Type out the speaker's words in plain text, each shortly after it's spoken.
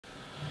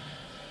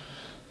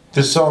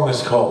This song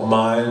is called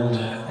Mind.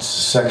 It's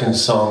the second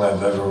song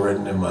I've ever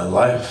written in my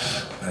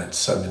life. At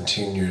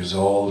 17 years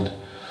old.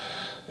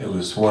 It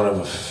was one of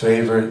a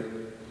favorite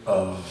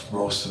of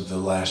most of the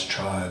Last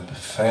Tribe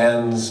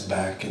fans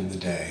back in the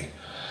day.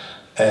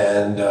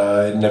 And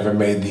it never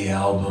made the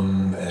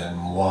album,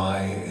 and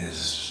why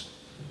is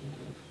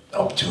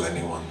up to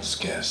anyone's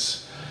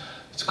guess.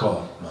 It's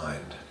called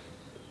Mind.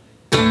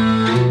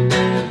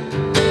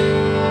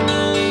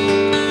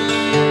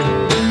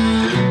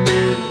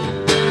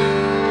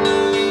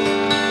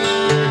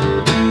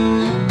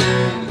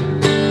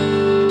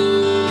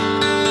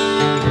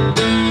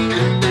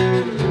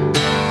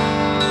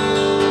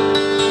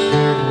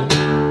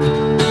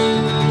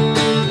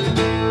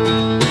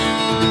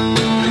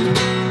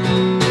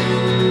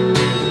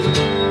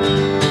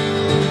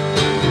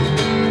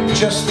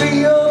 Just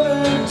the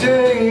other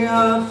day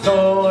I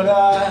thought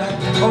I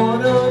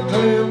caught a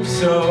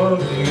glimpse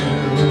of you,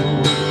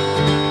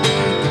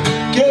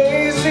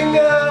 gazing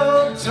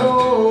out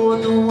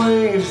toward the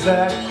waves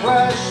that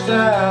crashed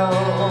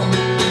down,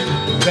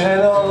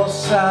 then all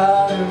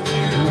sight of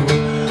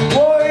you.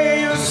 Why are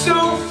you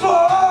so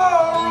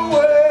far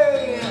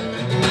away?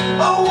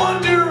 I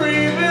wonder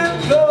even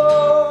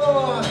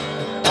though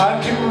I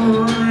can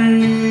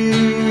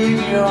read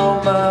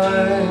your mind.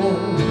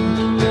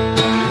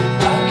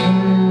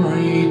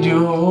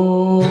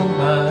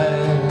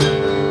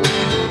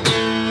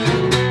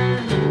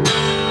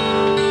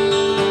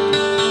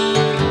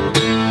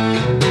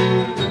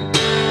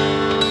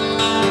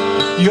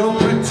 Your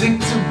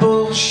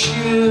predictable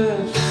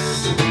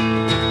shifts,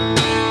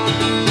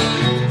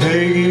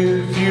 they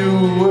give you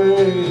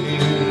away.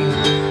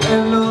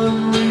 An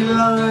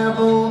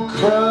unreliable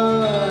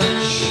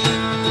crush,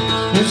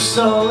 your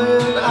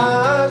sullen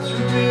eyes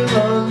reveal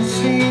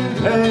unseen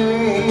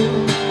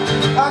pain.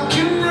 I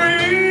can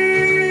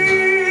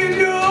read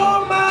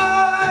your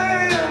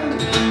mind,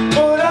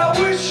 but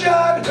I wish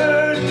I'd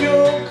heard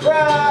your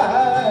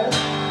cries.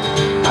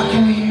 I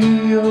can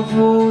hear your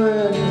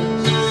voice.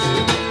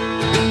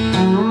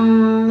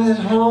 It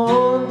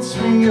haunts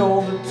me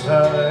all the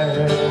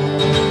time.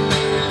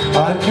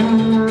 I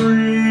can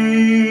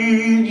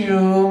read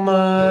your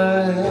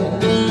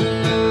mind.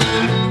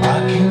 I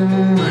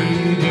can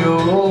read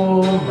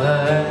your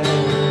mind.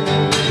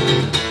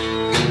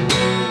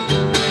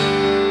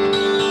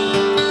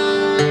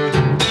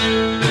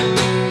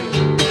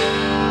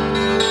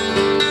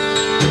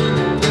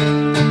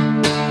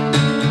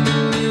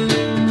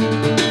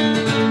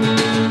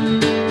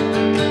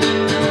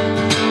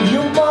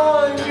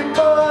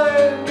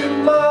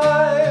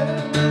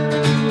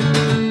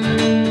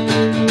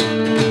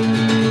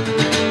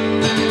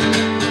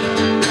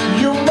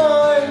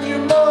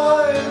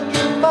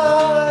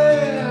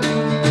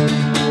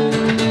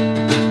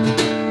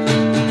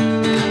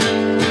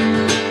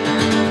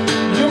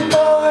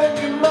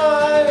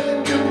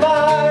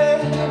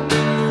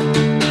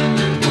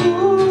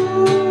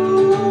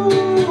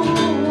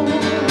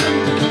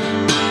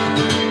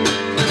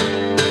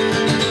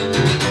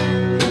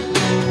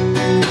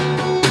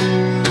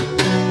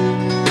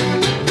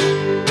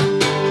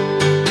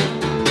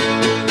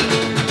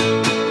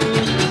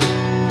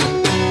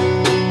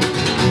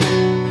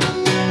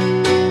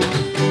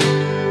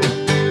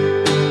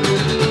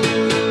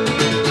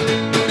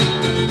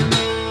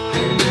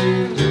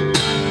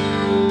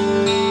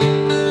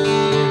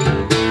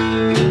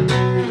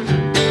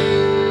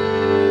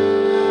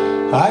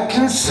 I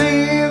can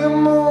see the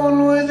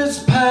moon with its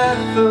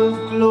path of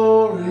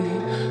glory,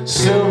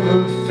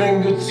 silver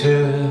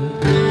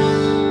fingertips,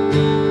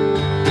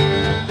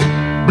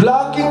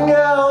 blocking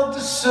out the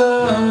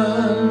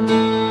sun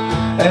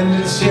and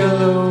its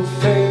yellow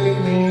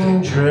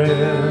fading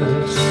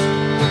drifts.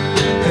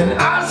 And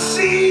I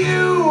see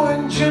you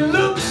and you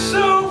look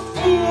so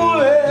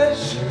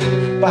foolish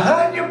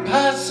behind your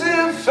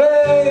passive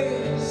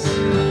face.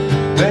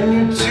 Then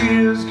your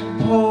tears come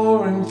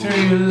pouring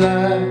through your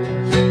life,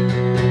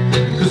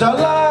 'cause our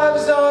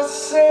lives are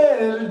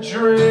set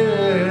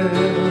adrift.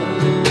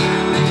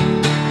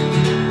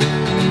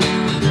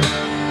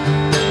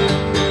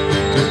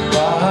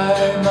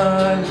 Goodbye,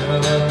 my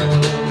love.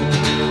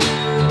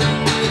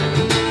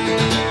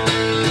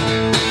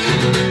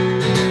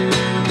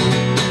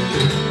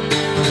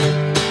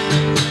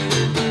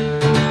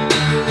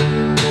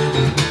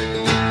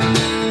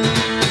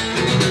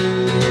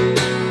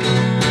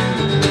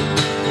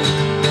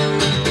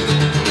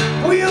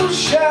 We'll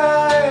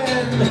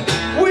shine,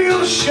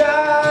 we'll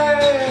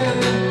shine,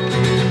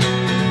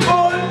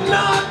 but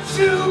not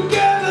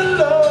together,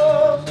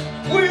 love.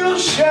 We'll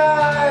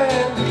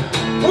shine,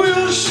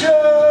 we'll shine.